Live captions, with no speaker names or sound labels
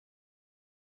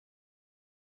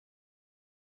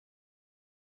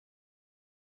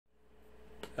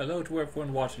Hello to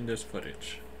everyone watching this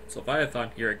footage. It's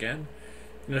Leviathan here again.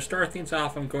 And to start things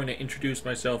off, I'm going to introduce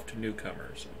myself to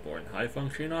newcomers. I'm born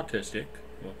high-functioning autistic,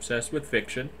 I'm obsessed with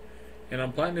fiction, and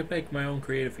I'm planning to make my own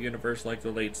creative universe like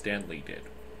the late Stan Lee did.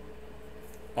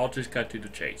 I'll just cut to the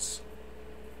chase.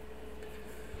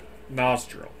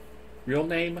 Noztryl. Real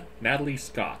name, Natalie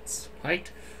Scotts. Height,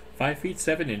 5 feet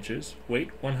 7 inches. Weight,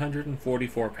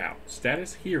 144 pounds.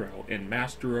 Status, hero and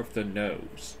master of the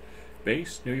nose.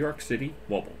 Base, New York City,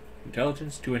 mobile.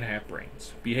 Intelligence, 2.5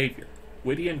 brains. Behavior,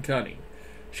 witty and cunning.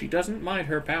 She doesn't mind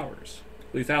her powers.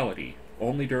 Lethality,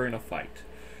 only during a fight.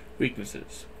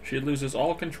 Weaknesses, she loses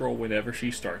all control whenever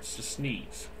she starts to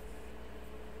sneeze.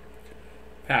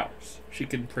 Powers, she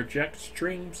can project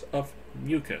streams of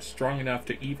mucus strong enough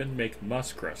to even make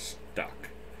muskrat stuck,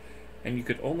 and you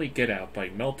could only get out by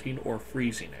melting or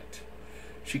freezing it.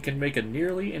 She can make a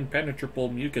nearly impenetrable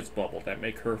mucus bubble that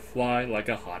make her fly like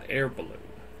a hot air balloon.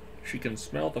 She can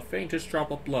smell the faintest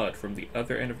drop of blood from the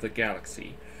other end of the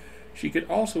galaxy. She could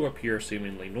also appear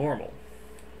seemingly normal.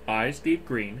 Eyes deep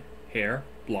green, hair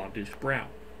blondish brown.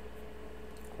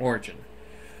 Origin.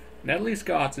 Natalie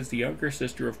Scotts is the younger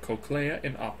sister of Kokleya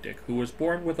and Optik, who was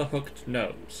born with a hooked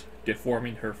nose,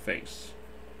 deforming her face.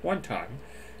 One time,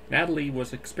 Natalie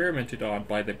was experimented on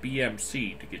by the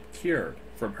BMC to get cured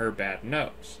from her bad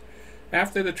nose.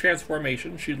 After the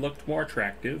transformation, she looked more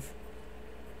attractive,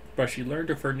 but she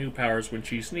learned of her new powers when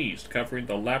she sneezed, covering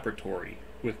the laboratory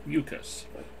with mucus.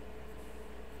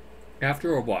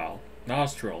 After a while,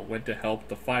 Noztryl went to help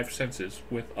the Five Senses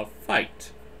with a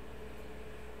fight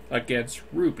against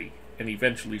Ruby, and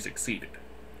eventually succeeded.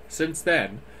 Since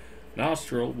then,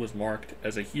 Noztryl was marked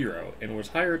as a hero and was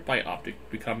hired by Optik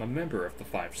to become a member of the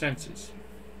Five Senses.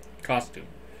 Costume.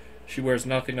 She wears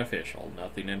nothing official,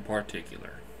 nothing in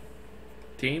particular.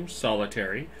 Team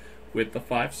solitary with the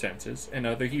Five Senses and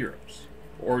other heroes.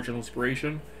 Original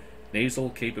inspiration, nasal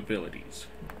capabilities.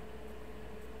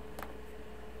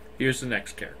 Here's the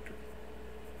next character.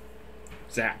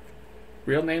 Zzap.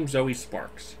 Real name Zoey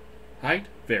Sparks. Height,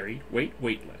 varied. Weight,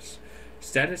 weightless.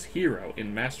 Status, hero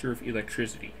and master of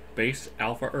electricity. Base,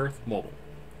 Alpha Earth, mobile.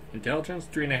 Intelligence,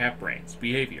 3.5 brains.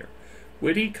 Behavior,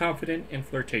 witty, confident, and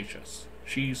flirtatious.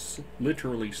 She's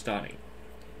literally stunning.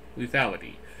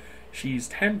 Lethality, she's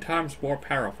 10 times more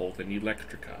powerful than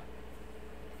Electrica.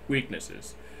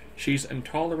 Weaknesses, she's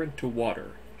intolerant to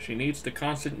water. She needs to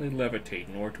constantly levitate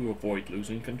in order to avoid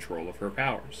losing control of her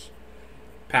powers.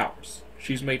 Powers.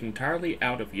 She's made entirely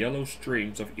out of yellow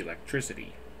streams of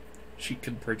electricity. She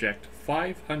can project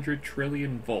 500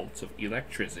 trillion volts of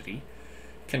electricity,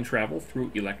 can travel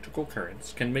through electrical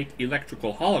currents, can make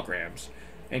electrical holograms,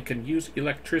 and can use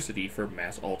electricity for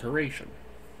mass alteration.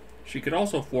 She could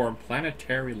also form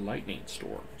planetary lightning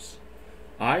storms.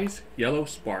 Eyes, yellow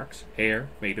sparks, hair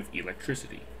made of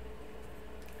electricity.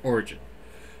 Origin.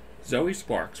 Zoey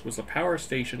Sparks was a power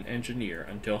station engineer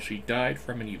until she died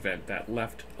from an event that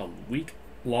left a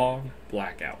week-long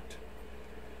blackout.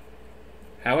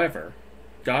 However,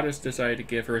 Goddess decided to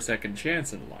give her a second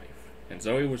chance in life, and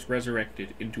Zoey was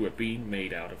resurrected into a being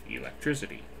made out of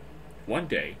electricity. One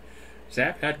day,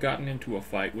 Zzap had gotten into a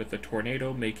fight with a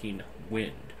tornado making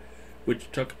Wind,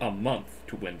 which took a month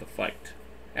to win the fight.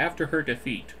 After her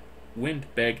defeat, Wind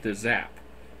begged Zzap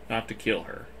not to kill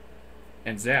her,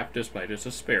 and Zzap decided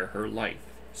to spare her life.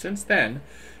 Since then,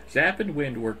 Zzap and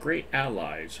Wind were great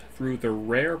allies through the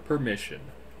rare permission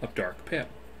of Dark Pim,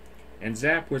 and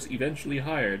Zzap was eventually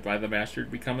hired by the Master to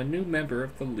become a new member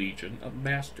of the Legion of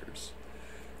Masters.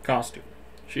 Costume.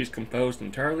 She's composed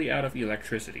entirely out of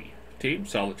electricity. Team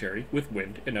solitary with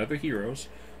Wind and other heroes.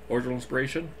 Original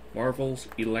inspiration, Marvel's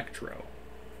Electro.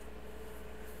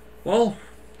 Well,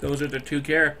 those are the two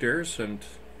characters, and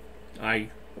I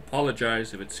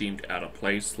apologize if it seemed out of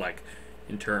place, like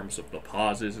in terms of the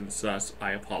pauses and such.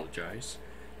 I apologize.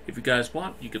 If you guys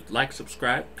want, you could like,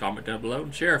 subscribe, comment down below,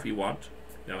 and share if you want.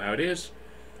 You know how it is.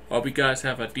 Hope you guys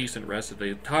have a decent rest of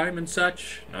the time and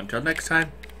such. And until next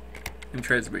time, in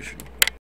transmission.